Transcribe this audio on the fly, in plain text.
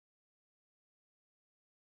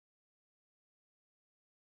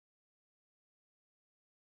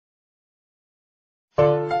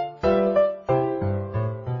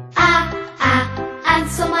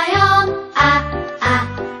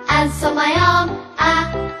alarm,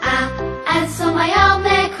 ah, ah, ants on my arm,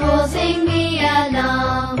 they're causing me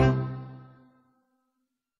alarm.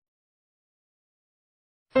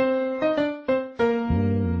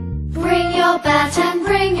 Bring your bat and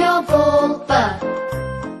bring your ball, ba,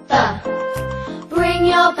 ba. Bring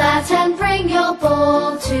your bat and bring your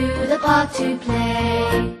ball to the park to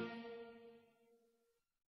play.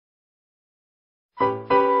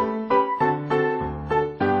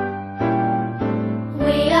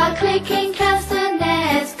 We are clicking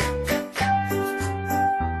castanets.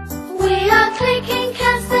 We are clicking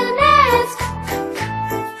castanets.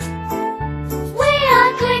 We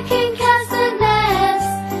are clicking castanets.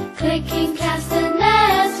 Clicking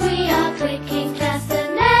castanets. We are clicking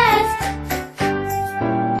castanets.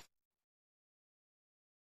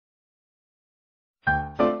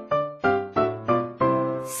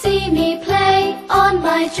 See me play on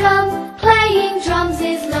my drum. Playing drums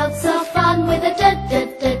is lots of fun with a da da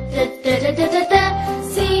da da da da da da.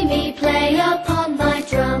 See me play upon my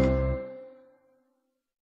drum.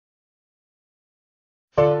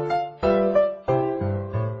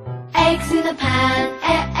 Eggs in the pan,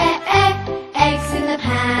 eh eh eh. Eggs in the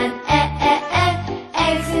pan, eh eh eh.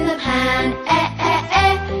 Eggs in the pan, eh eh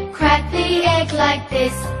eh. Crack the egg like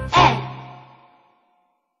this, eh.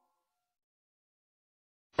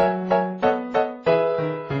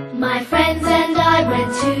 My friends and I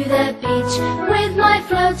went to the beach with my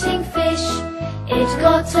floating fish. It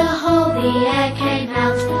got a hole, the air came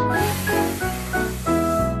out.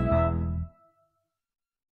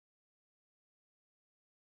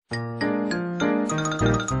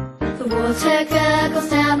 The water gurgles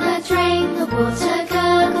down the drain. The water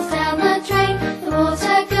gurgles down the drain. The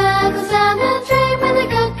water gurgles down the drain with a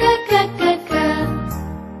gurg gurg gurg gurg gurg.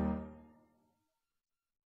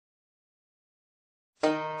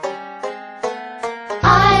 I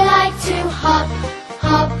like to hop,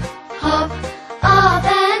 hop, hop, up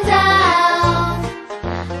and down.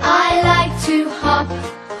 I like to hop,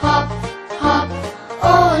 hop, hop,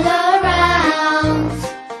 all around.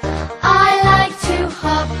 I like to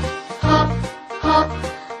hop, hop, hop,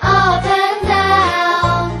 up and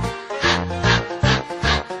down.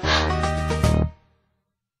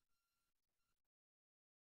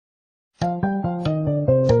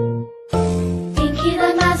 Pinky the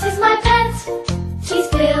mouse is my pet. She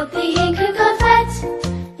spilled the ink and got wet.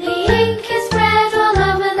 The ink is spread all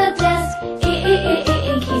over the desk.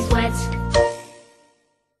 Inky's wet.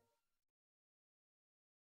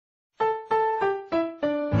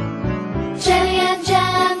 Jelly and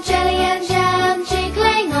jam,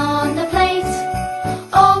 jiggling on the plate.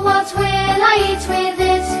 Oh, what will I eat with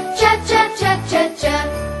it? Jab, jab, jab, jab, jab.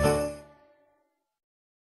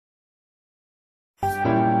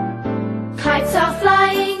 Kites are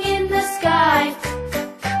flying in the sky.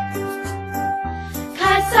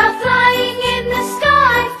 Kites are flying in the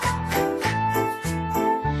sky.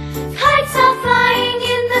 Kites are flying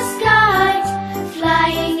in the sky.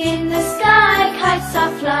 Flying in the sky. Kites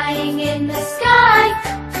are flying in the sky.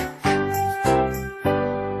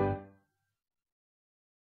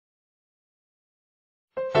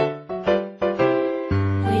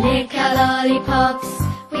 We lick our lollipops.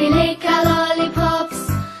 We lick our lollipops.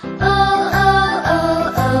 Oh, oh,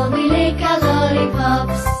 oh, oh, we lick our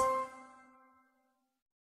lollipops.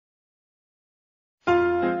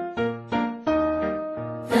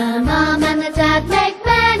 The mom and the dad make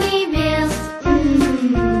many meals.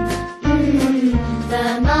 The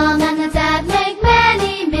mom and the dad make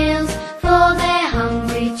many meals for their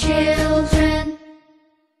hungry children.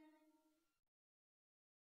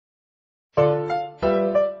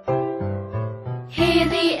 Hear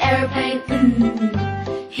the aeroplane,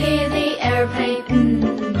 hear the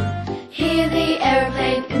aeroplane, hear the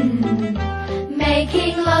aeroplane,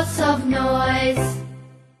 making lots of noise.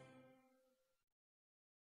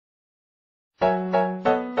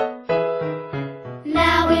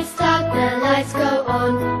 Now it's dark, the lights go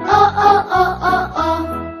on. Oh, oh, oh, oh, oh.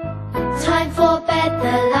 Time for bed,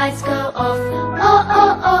 the lights go off. Oh,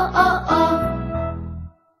 oh, oh, oh, oh.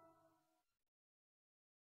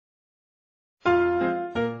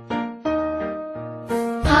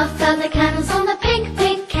 Puff out the candles on the pink,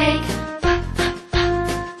 pink cake. Puff, puff, puff,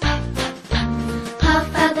 puff, puff, puff.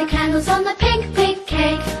 Puff out the candles on the pink, pink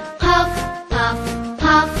cake. Puff, puff,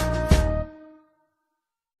 puff.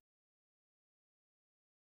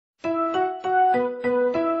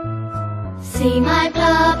 See my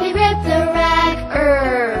puppy rip the rag,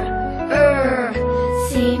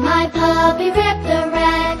 See my puppy rip the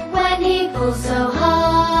rag when he pulls so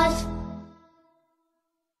hard.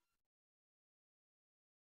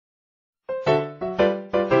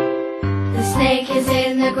 The snake is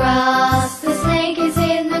in the grass, the snake is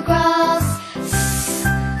in the grass.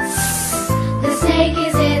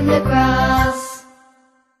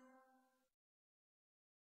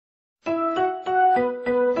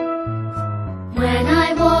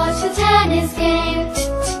 tennis game.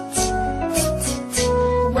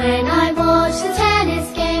 When I watch the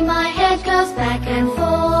tennis game, my head goes back and forth.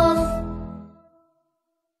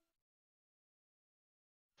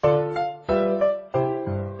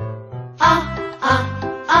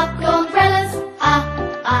 Up go umbrellas. Up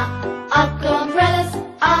go umbrellas.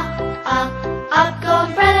 Up go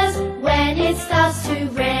umbrellas. When it starts to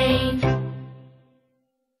rain.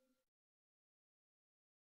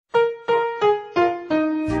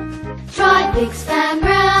 Drive big span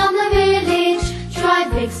round the village.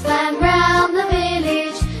 Drive big span round the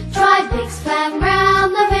village. Drive big span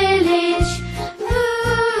round the village. Ooh.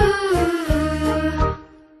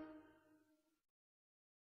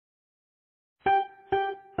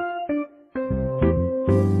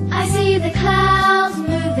 I see the clouds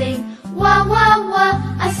moving. Wah wah wah.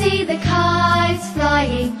 I see the kites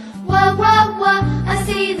flying. Wah wah wah. I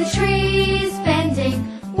see the trees bending.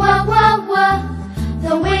 Wah wah wah.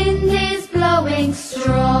 The wind is blowing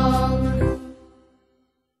strong.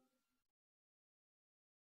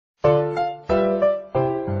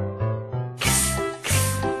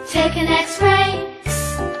 Take an X-ray.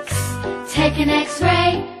 Take an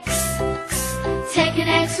X-ray. Take an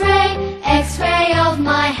X-ray. X-ray of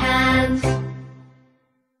my hand.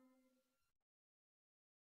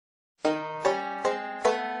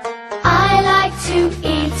 I like to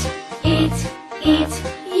eat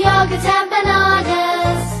yogurt and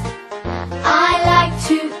bananas. I like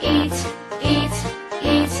to eat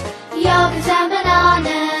yogurt and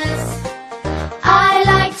bananas. I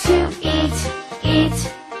like to eat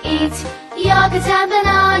yogurt and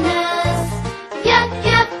bananas. Yeah,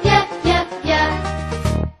 yeah, yeah, yeah, yeah.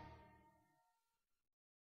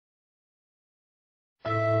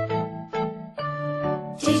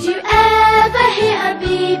 Did you ever hear a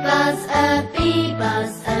bee buzz, a bee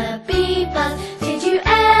buzz,